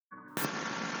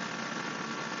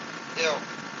Yo,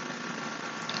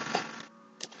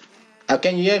 How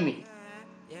can you hear me?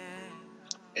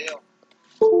 yo,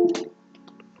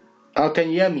 How can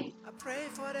you hear me? I pray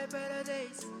for the better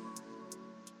days.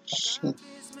 Shit. God,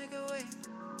 please make a way.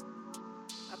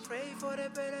 I pray for the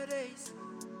better days.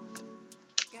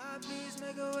 God, please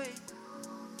make a way.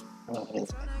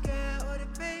 Tryna get all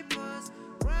the papers.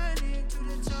 Running to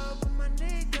the top of my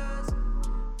niggas.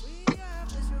 We up,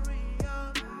 let's hurry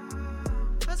up.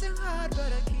 Hustling hard,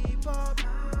 but I keep up.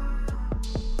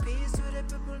 Peace to the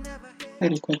people, never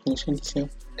hate.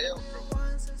 yo, bro.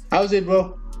 How's it,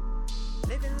 bro?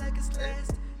 Living like it's Hey,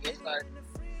 last. yes, like, In the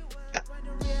freeway,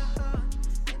 running real hard.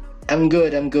 Ain't no I'm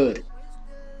good. I'm good.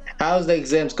 How's the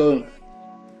exams going?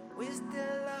 we still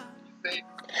love. say,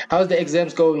 How's the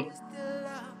exams going? Still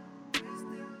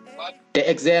love. what? The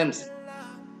exams.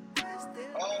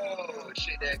 Oh,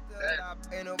 shit, that.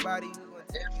 Ain't nobody who gonna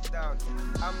take me down.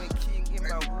 I'm a king in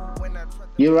my room when I try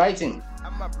to. You writing?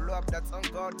 I'm a blow up that's on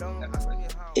God. Don't ask me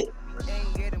how. We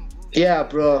ain't getting booed. Yeah,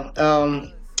 bro.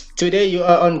 Today you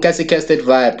are on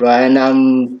KasiCast'Ed'Vibe, bro, and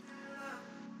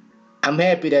I'm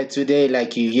happy that today,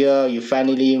 like you here, you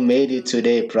finally made it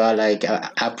today, bro. Like I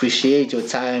appreciate your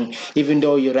time, even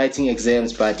though you're writing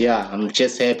exams. But yeah, I'm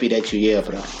just happy that you're here,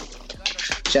 bro.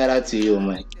 Shout out to you,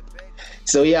 man.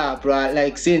 So yeah, bro.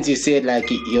 Like since you said like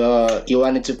you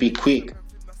wanted to be quick,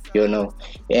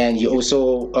 and you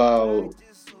also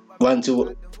want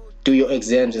to do your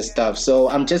exams and stuff. So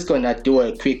I'm just gonna do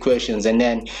a quick questions, and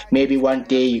then maybe one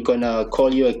day you're gonna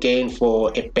call you again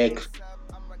for a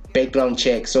background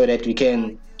check so that we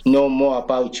can know more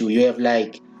about you. You have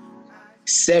like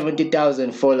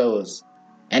 70,000 followers,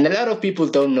 and a lot of people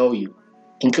don't know you,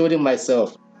 including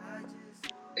myself.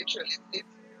 Actually, it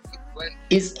went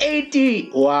It's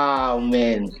 80. Wow,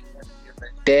 man. here,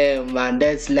 man. Damn, man.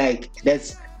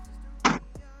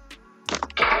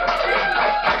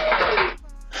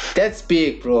 That's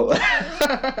big, bro.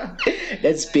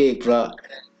 That's big, bro.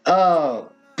 Oh,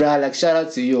 bro, like shout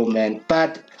out to you, man.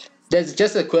 But there's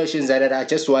just a question that I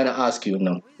just want to ask you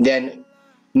now. Then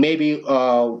maybe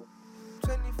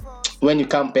when you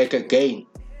come back again,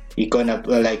 you're gonna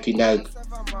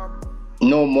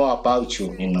know more about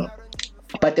you.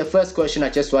 But the first question I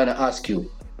just want to ask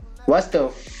you, what's the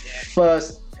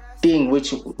first thing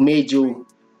which made you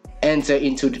enter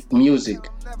into the music?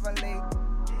 Never late.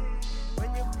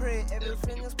 When you pray,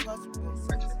 everything is possible.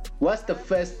 What's the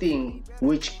first thing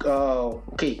which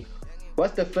okay?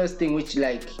 What's the first thing which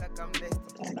like Like I'm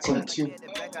destined. thank you. Get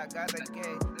it back, I gotta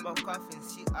get. My coffin,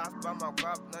 she asked by my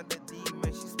rap, not the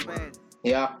demon, she's mad.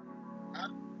 Yeah.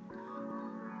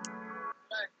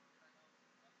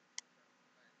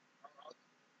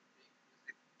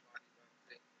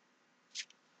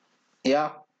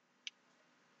 Yeah.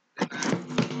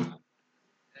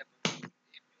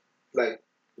 Like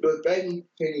it was back in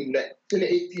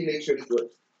 2018 actually it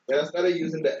was. When I started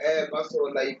using the app, I saw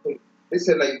like they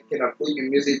said like you can upload your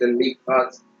music and make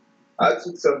arts. I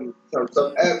took some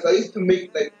apps. I used to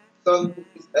make like some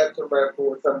these apps on my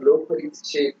phone, some locally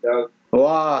shit down. And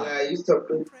Wow. I used to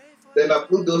upload then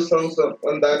upload those songs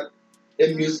on that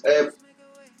MUse app.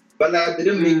 But I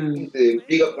didn't make the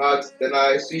bigger parts. Then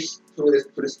I switched to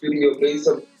the studio, made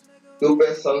some dope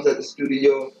ass songs at the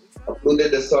studio,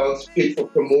 uploaded the songs, paid for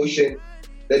promotion.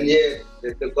 Then yeah,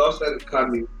 the girls started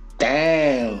coming.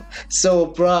 Damn. So,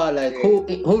 bro, like Yeah.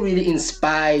 who really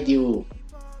inspired you?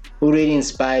 Who really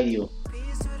inspired you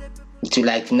to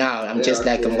like now? I'm just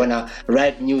Yeah, like I'm yeah. gonna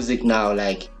write music now.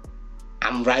 Like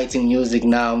I'm writing music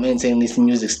now. I'm entering this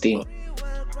music thing.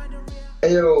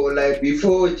 Yo, like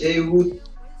before Jay would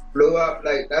blow up,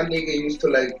 like that nigga used to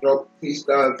like drop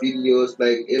freestyle videos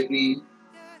like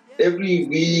every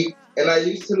week, and I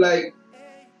used to like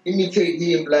imitate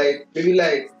him, like maybe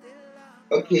like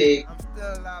okay, I'm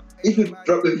still up, if you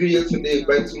drop a video today,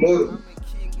 by tomorrow I'm a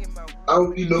king in my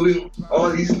I'll be knowing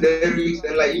all these lyrics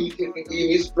and like imitating him,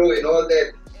 his flow and all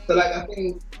that. So like I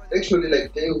think actually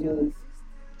like Jay who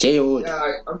J Wood.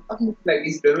 yeah, I'm like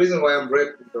it's the reason why I'm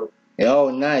rapping though.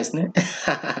 Oh, nice, ne?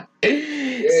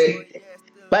 Yeah.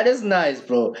 But it's nice,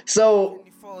 bro. So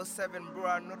 24/7, bro,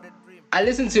 I know the dream. I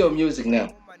listen to your music now.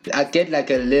 I get like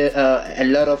a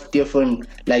lot of different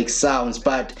like sounds,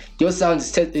 but your sound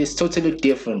is totally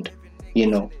different. You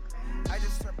know. I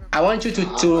just rap I want you to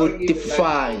I'll to give like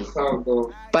define, sound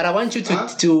though. but I want you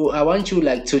Huh? I want you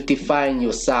like to define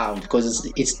your sound because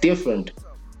it's different.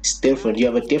 It's different. You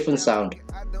have a different sound.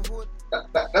 at the hood.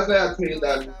 That's why I tell you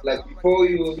that like before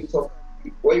you talk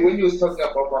when you was talking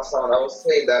about my sound, I was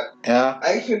saying that Yeah.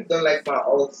 I actually don't like my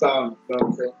old sound, you know what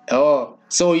I'm saying? Oh,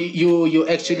 so you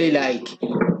actually Yeah. like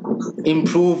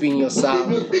improving your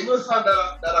sound? The new sound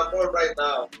that I'm on right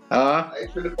now. I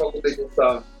actually fuck with the new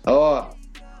sound.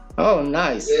 Oh,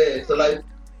 nice. Yeah, so like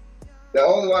the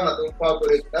only one I don't fuck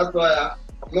with it. That's why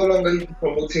I'm no longer even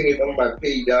promoting it on my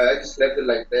page. I just left it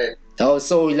like that. Oh,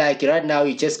 so like right now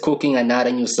you're just cooking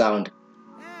another new sound.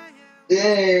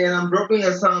 Yeah, and I'm dropping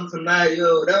a sound tonight,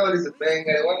 yo. That one is a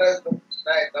banger. One that's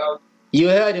tonight, dog. You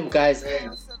heard him, guys.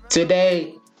 Man.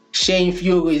 Today, Shane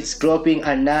Fuego is dropping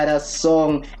another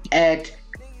song at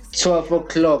 12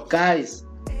 o'clock, guys.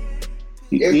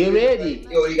 You ready?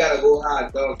 Yo, you gotta go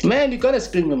hard, dog. Man, you gotta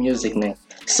scream your music, man.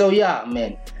 So yeah,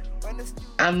 man.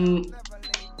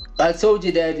 I told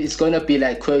you that it's gonna be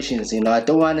like questions, I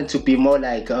don't want it to be more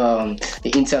like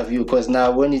the interview, because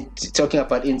now when you're talking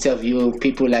about interview,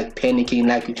 people like panicking,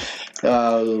 like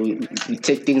you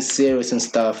take things serious and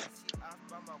stuff.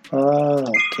 Oh,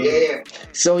 okay. Yeah.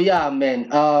 So yeah, man.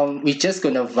 We're just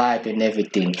gonna vibe and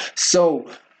everything. So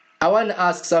I want to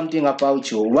ask something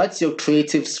about you. What's your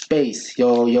creative space,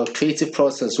 your creative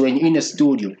process when you're in a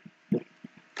studio?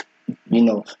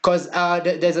 Because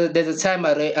there's a time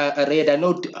I read. I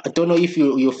don't know if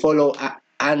you follow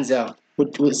Anza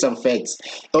with some facts.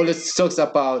 Always talks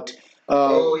about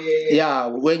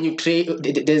when you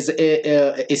create, there's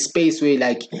a space where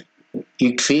like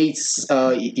you create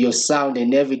your sound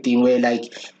and everything, where like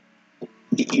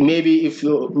maybe if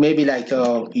you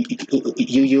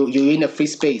you're in a free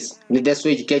space, that's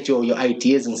where you get your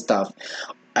ideas and stuff.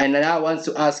 And I want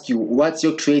to ask you, what's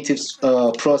your creative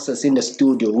process in the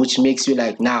studio, which makes you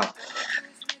like, now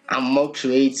I'm more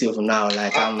creative now,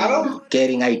 like I'm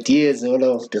getting ideas all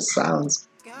of the sounds?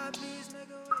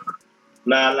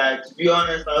 Nah, like to be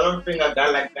honest, I don't think I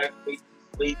got like that creative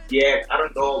space yet. I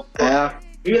don't know. Yeah.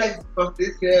 Maybe like because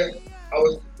this year I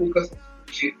was focused on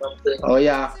shit. I'm saying. Oh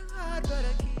yeah.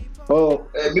 Oh.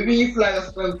 Maybe if like I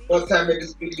spend more time in the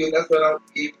studio, that's when I'll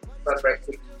be able to start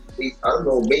writing. I don't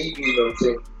know, maybe, you know what I'm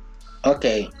saying?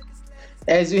 Okay.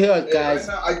 As you heard, guys.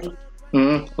 Right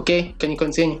now, okay, can you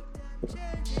continue?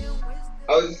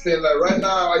 I was just saying, like, right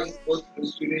now, I just go to the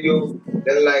studio,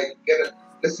 then, like,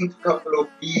 listen to a couple of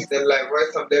beats, then, like,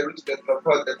 write some lyrics, then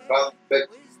record them down back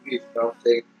to the street, you know what I'm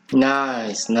saying?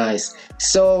 Nice.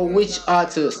 So, which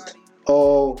artist,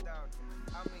 or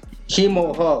him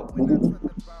or her,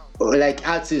 like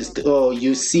artist or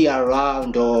you see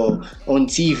around or on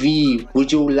TV,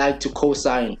 would you like to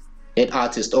co-sign that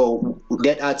artist, or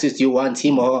that artist you want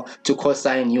him or her to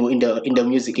co-sign you in the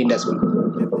music industry?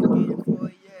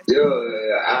 Yo,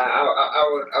 I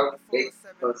would take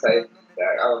co-sign.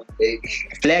 I would take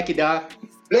Black it up.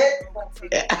 Black.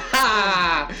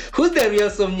 Who's the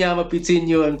real Somnyama between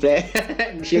you and Black?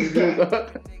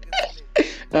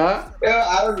 Huh? Yeah,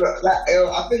 I don't know. Like,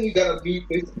 I think you gotta be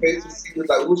face to face to see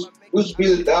like who's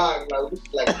really dying, like who's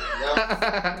like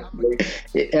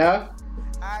yeah.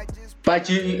 But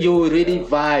you really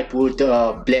vibe with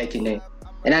Black, and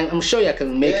I'm sure you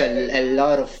can make a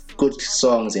lot of good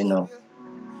songs,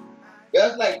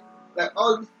 There's like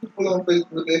all these people on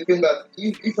Facebook, they think that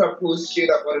if I post shit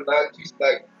about an artist,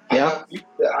 like I beat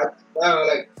the artist down,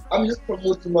 like I'm just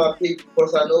promoting my page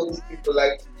because I know these people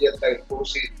like to get like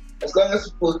bullshit. As long as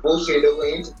you post bullshit, they're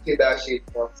going to kill that shit.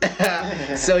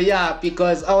 So yeah,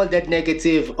 because all that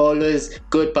negative, always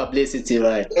good publicity,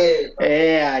 right?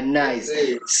 Yeah, nice.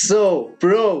 So,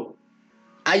 bro,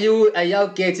 are y'all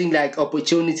getting like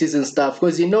opportunities and stuff?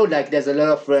 Because like there's a lot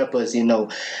of rappers, in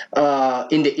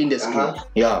the industry.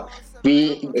 Yeah.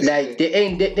 We like they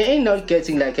ain't not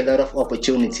getting like a lot of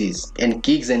opportunities and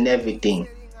gigs and everything.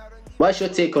 What's your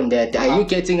take on that? Are you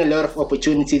getting a lot of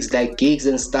opportunities like gigs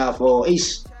and stuff, or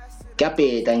ish? Like,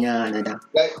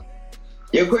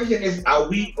 your question is, are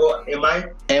we or am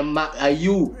I? Are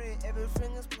you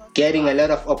getting a lot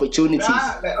of opportunities?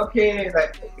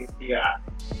 Yeah.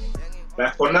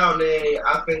 Like for now,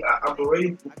 I think I'm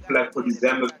already booked like for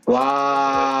December.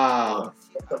 Wow.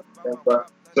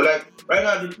 So like right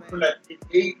now, the people like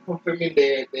they confirming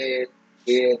the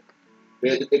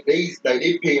days, like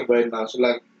they paying right now. So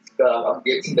like I'm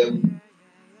getting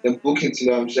them bookings. You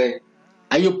know what I'm saying?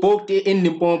 Are you booked in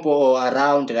Limpopo or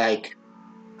around like?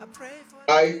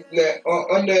 On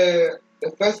the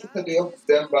first Saturday of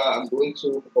December, I'm going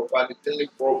to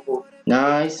Limpopo.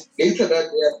 Nice. Later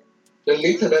that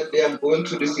day, I'm going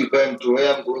to this event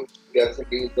where I'm going to be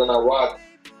attending an award.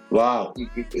 Wow.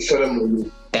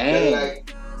 Ceremony. Damn.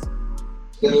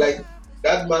 Then like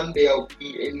that Monday, I'll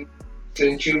be in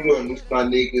Centurion with my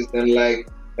niggas. Then like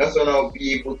that's when I'll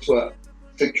be able to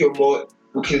secure more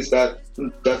bookings that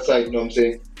side. You know what I'm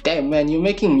saying? Damn, man, you're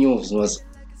making moves, was.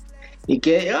 You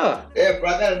get Yeah,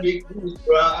 brother, big moves,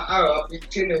 bro. I've been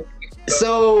chilling.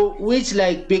 So, which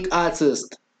like big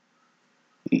artist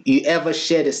you ever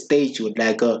shared a stage with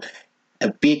like a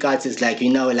big artist, like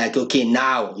like okay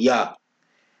now, yeah,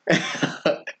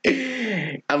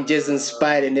 I'm just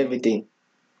inspired and everything.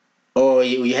 Or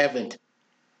you haven't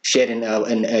shared an Nah,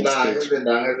 I stage.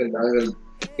 haven't.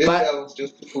 This But guy was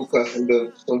just too focused on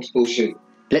the some school shit.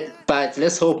 but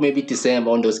let's hope maybe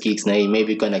December on those gigs now,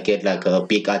 maybe gonna get like a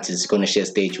big artist gonna share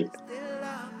stage with.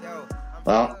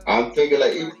 Huh? I'm thinking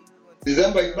like if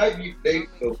December it might be late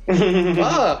though.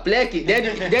 Oh, Blackie.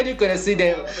 Then you gonna see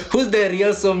who's the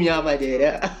real Somyama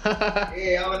there.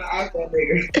 Yeah, I wanna ask that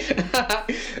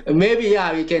nigga. Maybe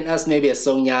yeah, we can ask maybe a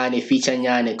Sonyane, feature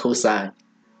Nyane, Kosan.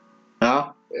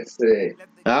 Huh? Let's see.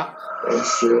 Huh?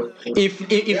 Let's see. If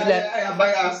I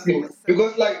might ask him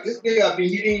because like this nigga I've been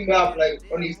hitting him up like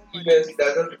on his emails, he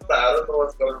doesn't reply. I don't know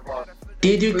what's going on.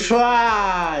 Did you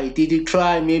try?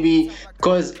 Maybe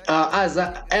because as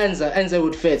Anza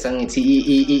would fit and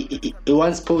he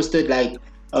once posted like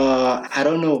I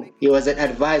don't know, he was an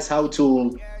advice how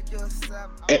to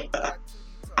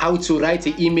write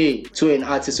an email to an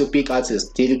artist or big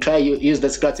artist. Did you try use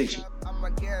that strategy?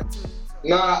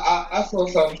 Nah, I saw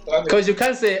some stuff. Because you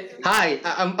can't say hi.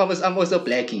 I'm also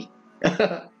Blackie.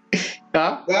 Huh?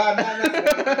 Nah.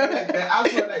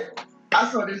 I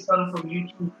saw this one from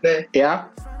YouTube there. Yeah.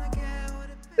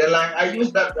 Then like I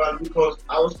used that one because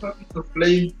I was talking to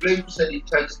Flame. Flame said he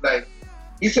charged like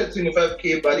he said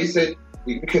 25k, but he said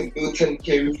we can do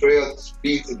 10k with real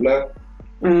speeds, man.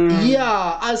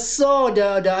 Yeah, I saw the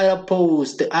other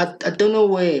post. I don't know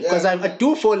where because I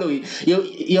do follow you.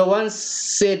 You once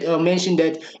said mentioned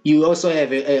that you also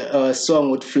have a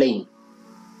song with Flame.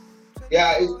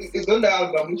 Yeah, it's on the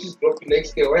album which is dropping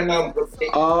next year. Right now I'm dropping.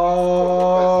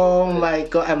 Oh my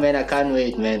god! I mean, I can't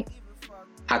wait, man.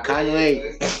 I can't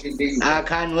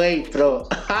wait, bro.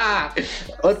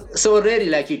 So already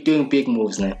like you're doing big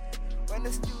moves now.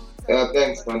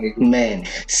 Thanks, man.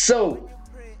 So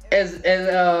as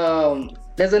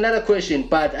there's another question,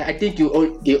 but I think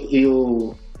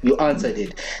you answered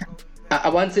it. I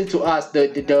wanted to ask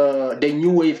the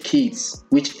new wave kids,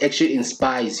 which actually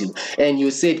inspires you, and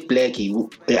you said Blackie.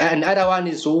 Another one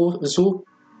is who?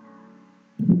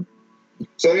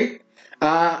 Sorry.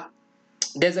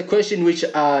 There's a question which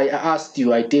I asked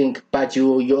you, I think, but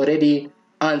you already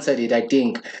answered it, I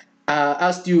think.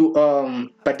 Asked you,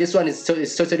 but this one is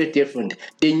totally different.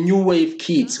 The new wave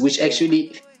kids, which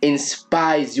actually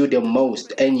inspires you the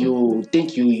most, and you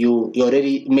think you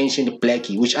already mentioned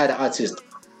Blackie. Which other artist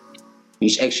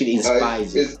which actually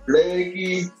inspires you? It's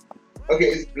Blackie. Okay,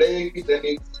 it's Blackie. Then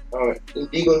it's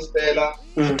Indigo Stella.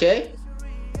 Okay.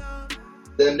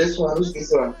 Then this one. Who's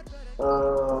this one?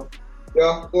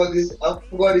 Yeah, I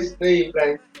forgot his name.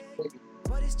 Like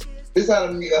this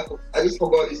one, I just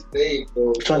forgot his name.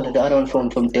 Which one? The other one from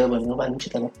Durban.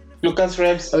 Lucas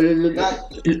Reps.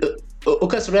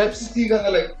 Lucas Reps. No,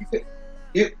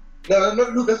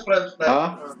 not Lucas Reps.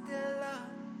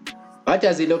 What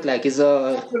does he look like? Is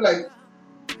I feel like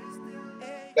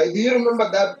do you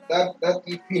remember that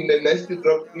EP in the Nasty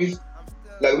Drop with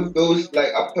like with those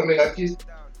like upcoming artists?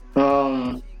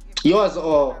 Yours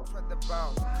or?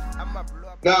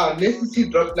 Nah, Nasty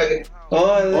dropped like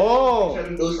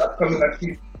those upcoming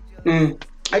artists.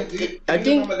 I think.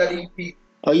 Remember that EP?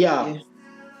 Oh yeah.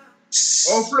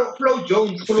 Oh, Flo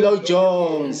Jones. Flo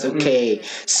Jones. Okay.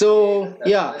 So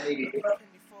yeah,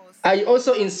 I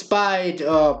also inspired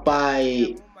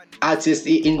by artists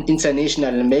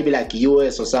international, maybe like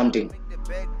US or something.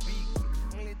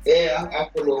 Yeah, I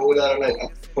follow that like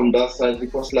from that side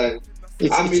because like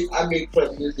I make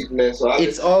trap music, man. So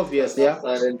it's obvious, yeah.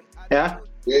 Yeah.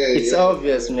 It's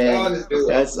obvious, man.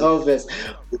 That's obvious.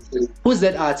 Who's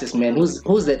that artist, man?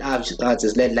 Who's that artist?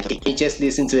 Like you just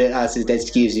listen to that artist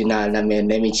that gives you now, man.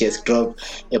 Let me just drop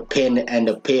a pen and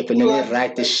a paper and let me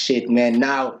write the shit, man.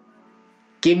 Now,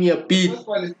 give me a beat. The first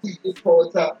one is TJ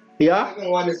Porter. Yeah. The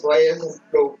second one is YS and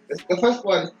Flow. The first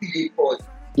one is TJ Porter.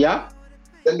 Yeah.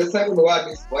 Then the second one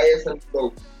is YS and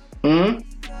Flow.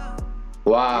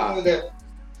 Wow. You know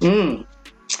them?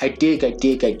 I dig.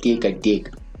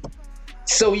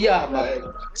 So yeah, man.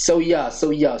 So yeah.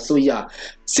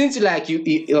 Since like you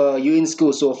in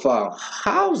school so far,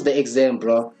 how's the exam,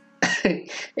 bro?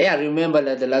 Yeah, I remember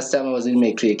that the last time I was in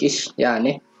Matric-ish. Yeah,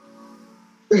 ne?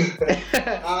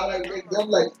 Like them,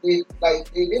 you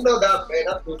know that man.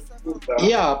 That's so good, bro.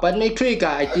 Yeah, but Matric,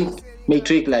 I think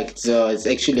Matric like it's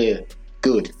actually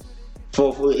good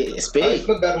for space. It's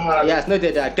not that hard. Yeah, it's not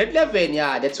that hard. That 11,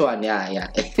 yeah, that's one. Yeah. Yeah.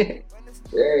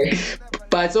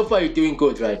 But so far you're doing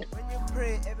good, right?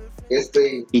 Yes,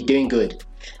 sir. You're doing good,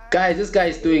 guys. This guy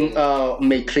is doing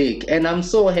Matric, and I'm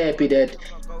so happy that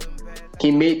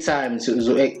he made time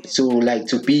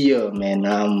to be here, man.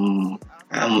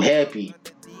 I'm happy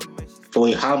for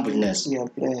your humbleness. We are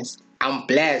blessed. I'm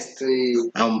blessed. Say,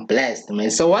 I'm blessed,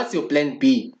 man. So what's your plan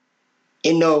B?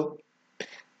 You know,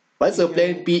 what's your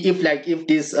plan B if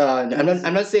this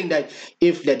I'm not saying that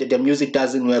if the music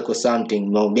doesn't work or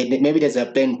something. No, maybe there's a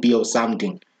plan B or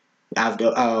something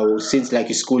after since like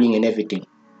your schooling and everything.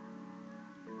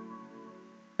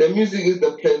 the music is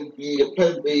the plan B. The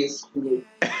plan B is school.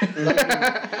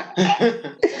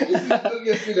 This is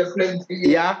obviously the plan B.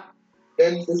 Yeah.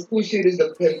 Then the school shit is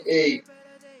the plan A.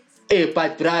 Hey,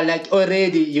 but bruh, like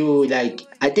already you like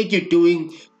I think you're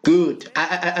doing good.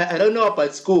 I don't know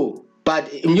about school,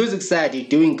 but music side you're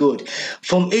doing good.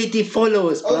 From 80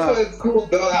 followers, Also bruh. at school,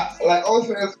 though, like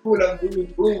also at school, I'm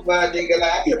doing good, man, nigga.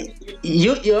 Like I can be doing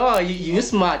You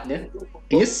smart, ne?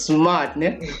 You smart,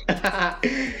 ne?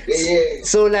 yeah.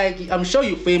 So like I'm sure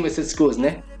you're famous at schools,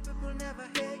 ne?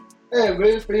 Yeah,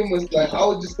 very famous. Like I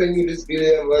was just sending you this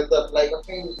video, but like I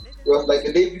think it was like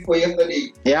the day before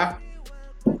yesterday. Yeah.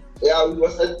 Yeah, we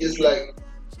was at this like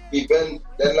event.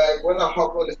 Then like when I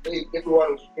hopped on the stage,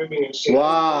 everyone was screaming and shit.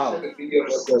 Wow. I sent the video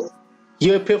myself.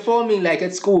 You're performing like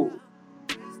at school.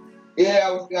 Yeah,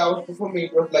 I was performing.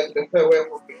 It was like the farewell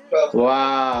for the class.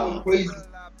 Wow. Crazy.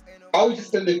 I will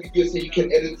just send the video so you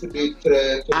can edit to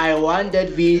the I want that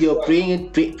video.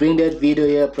 Bring that video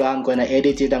here, bro. I'm gonna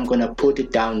edit it. I'm gonna put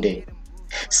it down there.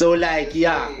 So like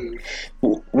yeah,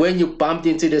 when you bumped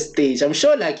into the stage, I'm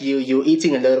sure like you're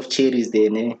eating a lot of cherries there,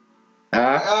 ne?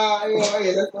 Huh?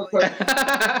 Yeah, let's not talk.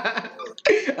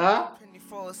 Huh?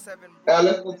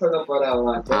 Let's not talk about that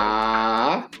one.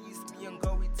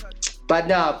 But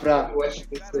nah, bro. What you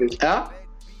can say? Huh?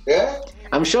 Yeah?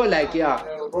 I'm sure like yeah.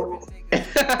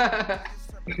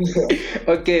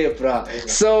 Okay, bro.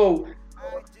 So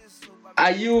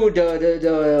are you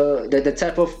the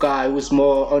type of guy who's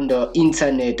more on the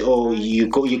internet or you're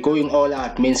going all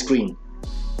out mainstream?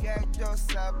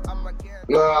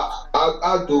 Nah,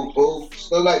 I do both.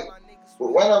 So like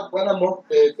when I'm off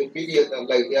the video, then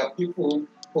like there are people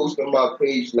post on my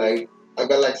page. Like I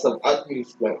got like some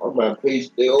admins like on my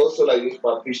page. They also like use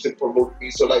my page to promote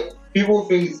me. So like people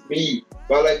think it's me,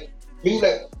 but like me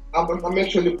like I'm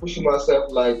actually pushing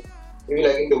myself like maybe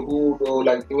like in the hood or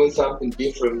like doing something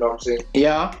different. You know what I'm saying?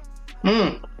 Yeah.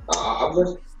 I'm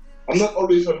not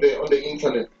always on the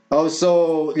internet.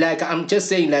 Also, like I'm just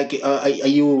saying, like are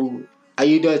you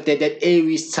that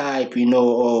Aries type, you know,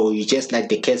 or you just like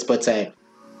the Casper type?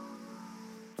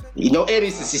 You know,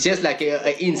 Aries is just like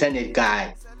an internet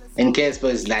guy, and Casper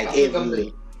is like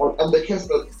everywhere. I'm the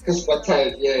Casper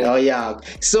type, yeah. Oh yeah.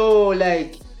 So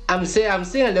like I'm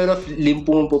saying a lot of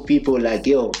Limpopo people like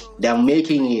yo, they're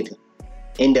making it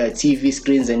in the TV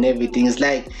screens and everything. It's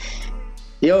like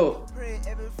yo,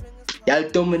 you're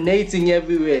dominating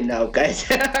everywhere now, guys.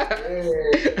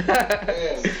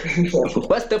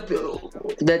 What's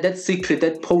that secret,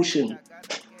 that potion?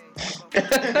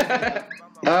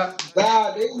 Nah,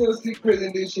 there ain't no secret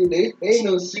in this shit. There ain't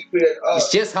no secret at all.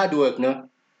 It's just hard work, no?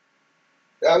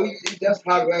 It's just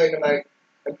hard work and like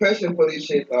a passion for this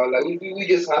shit, dog. Like we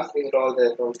just hustling and all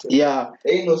that. Dog. Yeah.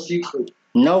 There ain't no secret.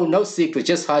 No secret,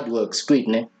 just hard work. Street,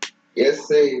 ne? Yes,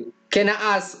 sir. Can I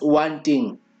ask one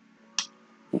thing?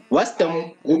 What's Let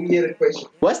me hear the question.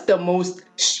 What's the most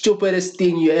stupidest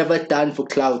thing you ever done for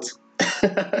clout?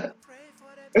 Can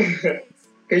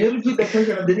you repeat the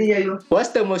question? I didn't hear you. What's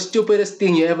the most stupidest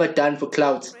thing you ever done for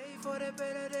clout?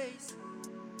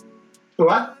 For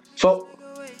what?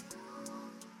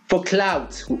 For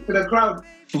clout. To the crowd.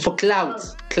 For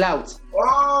clout.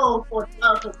 Oh, for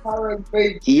cloud, for power and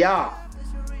faith. Yeah.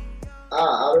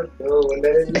 I don't know. And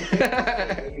then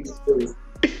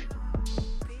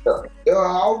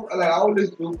I always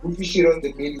do goofy shit on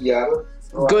the media.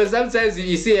 Because sometimes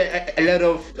you see a lot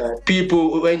of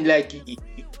people when like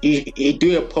you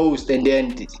do a post and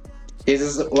then there's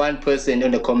this one person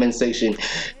in the comment section,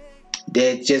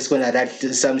 they're just gonna write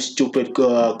some stupid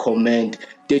comment.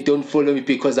 They don't follow me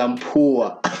because I'm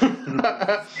poor.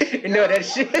 You know that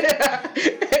shit.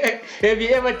 Have you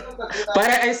ever? But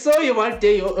I saw you one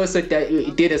day. You also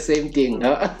did the same thing.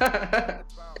 Huh?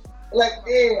 Like,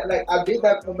 yeah, like I did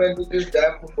that comment with this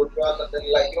guy from Botswana, and then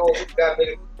like, yo, this guy made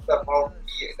a about me,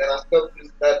 and then I stopped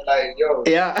this guy like, yo.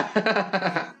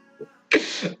 Yeah.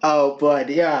 Oh, but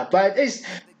yeah, but it's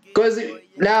because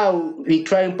now we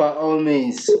trying by all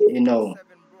means, you know.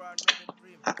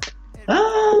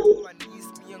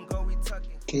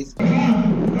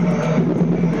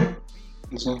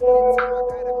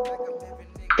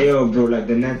 Yo, bro, like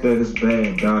the network is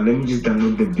bad, dog. Let me just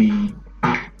download the beat.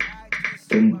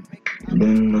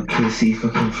 Then okay, see if I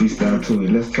can freestyle to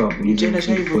it. Let's talk. You can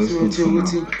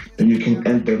and you can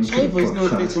enter into the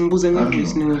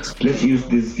podcast. Let's use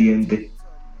this VN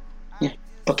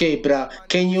Okay, bro,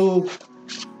 can you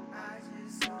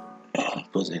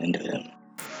put it in the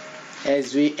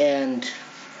as we end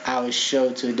our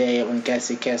show today on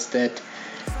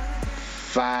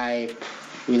KasiCast'Ed'Vibe,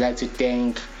 we'd like to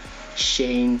thank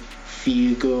Shane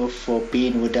Fuego for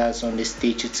being with us on this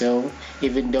digital.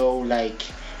 Even though like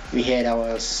we had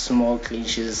our small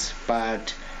clinches,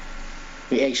 but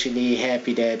we're actually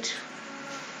happy that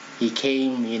he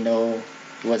came, he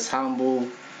was humble,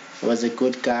 he was a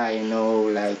good guy,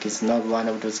 like he's not one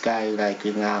of those guys like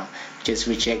just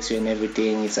rejects you and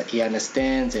everything. He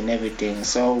understands and everything.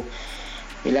 So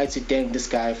we like to thank this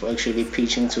guy for actually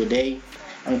preaching today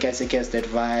on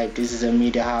KasiCast'Ed'Vibe. This is a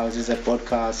media house, this is a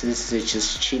podcast, this is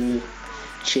just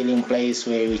chilling place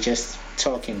where we just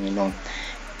talking.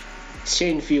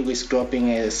 Shane Fugue is dropping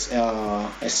a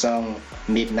song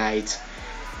Midnight.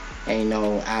 And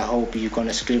I hope you're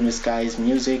gonna stream this guy's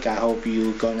music. I hope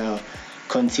you're gonna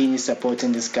continue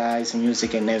supporting this guy's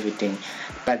music and everything.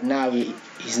 But now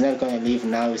he's not gonna leave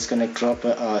now. He's gonna drop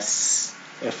a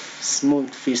smooth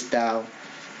freestyle,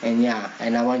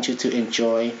 and I want you to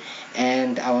enjoy.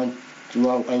 And I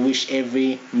wish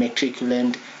every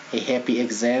matriculant a happy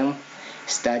exam.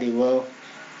 Study well.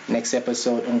 Next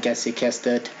episode on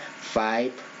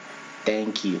KasiCast'Ed'Vibe.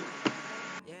 Thank you.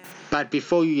 But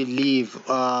before you leave,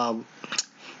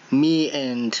 me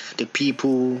and the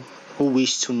people who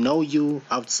wish to know you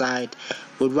outside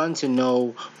would want to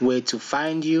know where to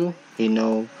find you,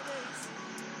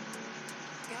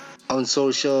 on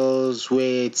socials,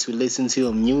 where to listen to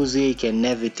your music and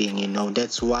everything.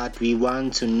 That's what we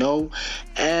want to know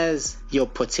as your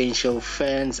potential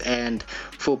fans, and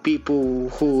for people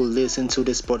who listen to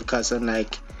this podcast and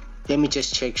like, let me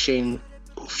just check Shane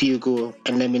Fuego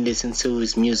and let me listen to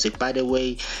his music. By the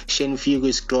way, Shane Fuego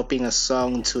is dropping a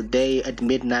song today at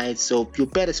midnight, so you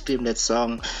better stream that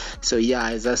song. So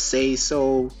as I say,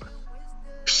 so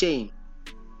Shane,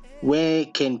 where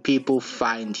can people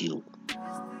find you?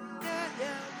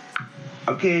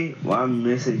 Okay, one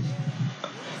message.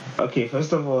 Okay,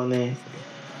 first of all, I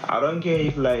don't care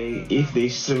if they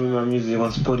stream my music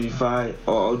on Spotify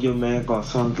or AudioMac or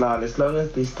SoundCloud. As long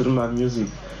as they stream my music,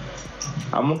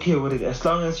 I'm okay with it. As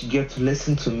long as you get to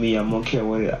listen to me, I'm okay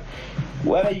with it.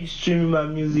 Whether you stream my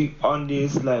music on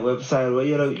this website,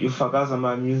 whether you focus on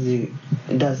my music,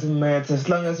 it doesn't matter. As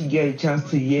long as you get a chance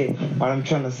to hear what I'm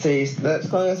trying to say, as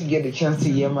long as you get a chance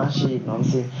to hear my shit, you know what I'm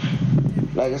saying?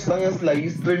 As long as you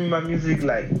stream my music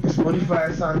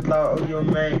Spotify, SoundCloud,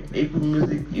 AudioMac, Apple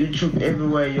Music, YouTube,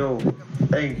 everywhere, yo.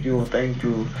 Thank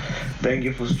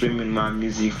you for streaming my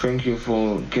music. Thank you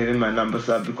for getting my numbers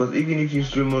up, because even if you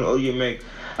stream on AudioMac,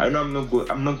 I know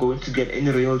I'm not going to get any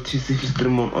royalties if you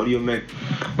stream on AudioMac,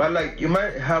 but you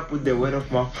might help with the word of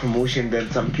mouth promotion.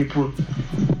 Then some people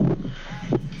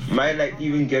might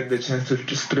even get the chance to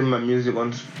stream my music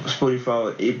on Spotify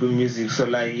or Apple Music. So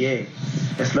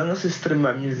as long as you stream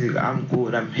my music, I'm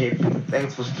good, I'm happy.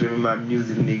 Thanks for streaming my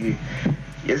music, nigga.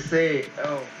 Yes, say,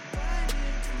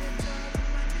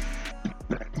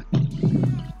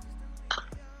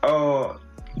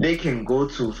 they can go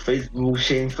to Facebook,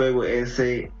 Shane Fuego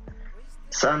SA,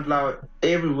 SoundCloud,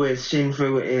 everywhere, Shane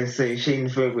Fuego SA,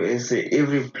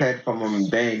 every platform I'm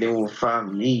there, they will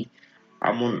find me.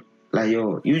 I'm on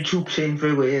YouTube, Shane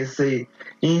Fuego SA,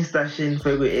 Insta, Shane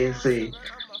Fuego SA,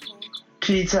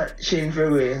 Twitter, Shane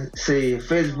Fuego SA,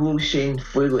 Facebook, Shane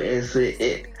Fuego SA.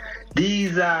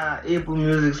 These are Apple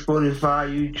Music, Spotify,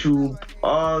 YouTube,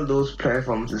 all those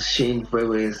platforms is Shane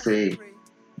Fuego SA.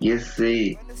 Yes,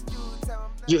 say.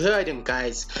 You heard him,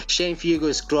 guys. Shane Fuego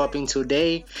is dropping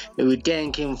today. We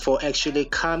thank him for actually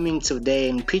coming today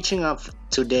and pitching up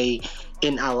today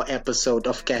in our episode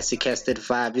of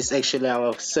KasiCast'Ed'Vibe. It's actually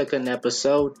our second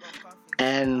episode,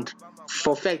 and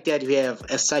for the fact that we have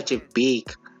such a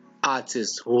big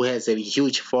artist who has a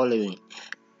huge following,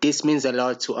 this means a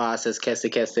lot to us as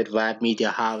KasiCast'Ed'Vibe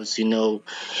Media House.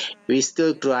 We're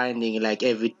still grinding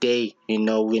every day.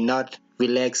 We're not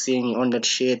relaxing on that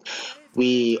shit.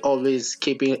 We always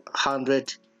keep it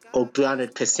 100 or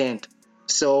 200%.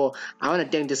 So I want to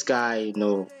thank this guy.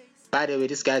 By the way,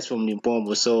 this guy's from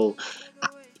Limpopo, so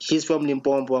he's from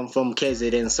Limpopo, I'm from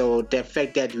KZN. So the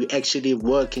fact that we're actually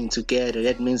working together,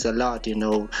 that means a lot.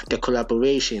 The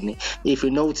collaboration. If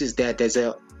you notice that there's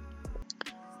the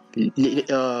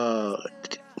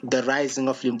rising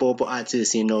of Limpopo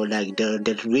artists,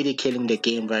 they're really killing the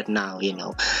game right now.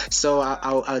 So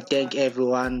I'll thank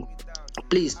everyone.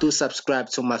 Please do subscribe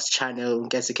to my channel,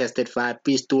 KasiCast'Ed'Vibe.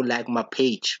 Please do like my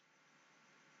page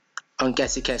on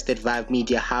KasiCast'Ed'Vibe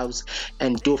Media House,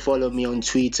 and do follow me on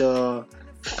Twitter,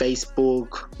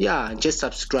 Facebook. Just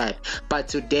subscribe. But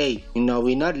today,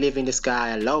 we're not leaving this guy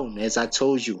alone, as I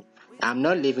told you. I'm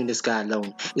not leaving this guy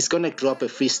alone. He's gonna drop a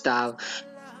freestyle.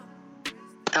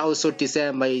 Also,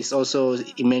 December is also,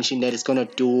 he mentioned that he's gonna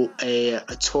do a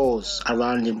tours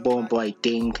around Limpopo, I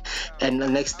think, and the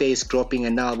next day is dropping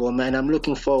an album, and I'm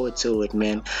looking forward to it,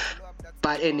 man.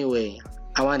 But anyway,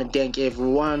 I want to thank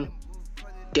everyone.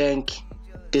 Thank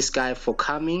this guy for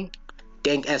coming.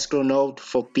 Thank Astronaut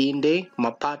for being there,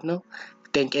 my partner.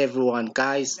 Thank everyone,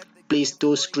 guys. Please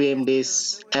do stream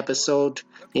this episode.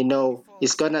 You know,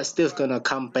 it's gonna still gonna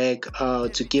come back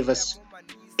to give us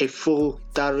a full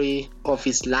diary of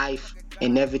his life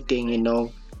and everything. You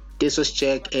know, this was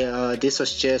just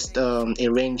a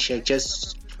rain check,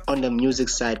 just on the music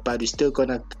side, but we're still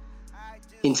gonna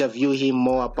interview him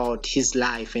more about his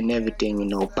life and everything, you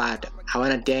know. But I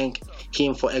want to thank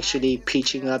him for actually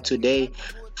pitching up today,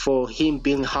 for him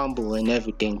being humble and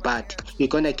everything. But we're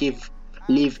gonna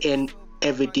leave in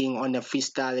everything on the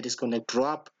freestyle that is gonna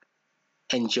drop.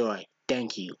 Enjoy.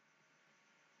 Thank you.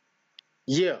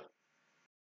 Yeah.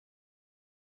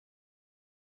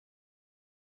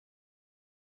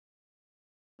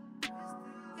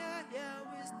 Yeah, yeah,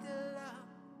 we still up.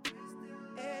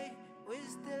 Hey, we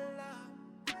still up.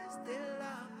 Still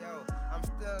up. Yo, I'm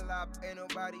still up. Ain't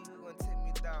nobody who gonna take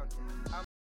me down.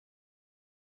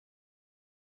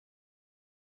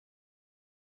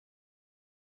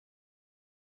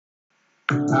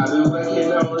 I've been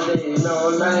working all day and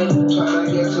all night, trying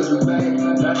to get to the bank,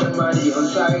 got the money on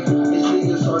sight. These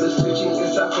niggas on the switching,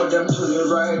 it's up for them to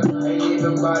the right. Ain't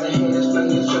even by the hands,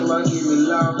 slinging some money, give me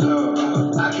loud.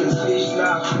 I can switch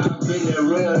now, been a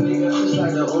real nigga since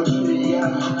like the old street,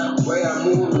 yeah. Way I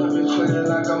move, got me feeling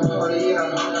like I'm party,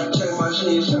 yeah. Check my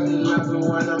shit, shining like the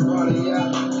one I'm party,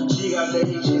 yeah. She got the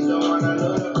itches, the one I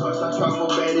know the cost, I fuck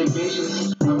with bad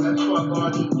bitches. I'm like, fuck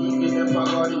all these niggas and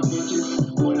fuck all these bitches.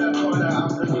 When I call her, I'm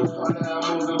looking for her,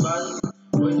 I'm moving body.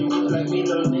 When you move like me,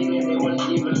 little nigga, they wanna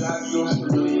keep it locked, you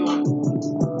do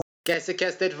you?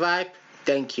 KasiCast'Ed'Vibe.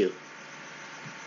 Thank you.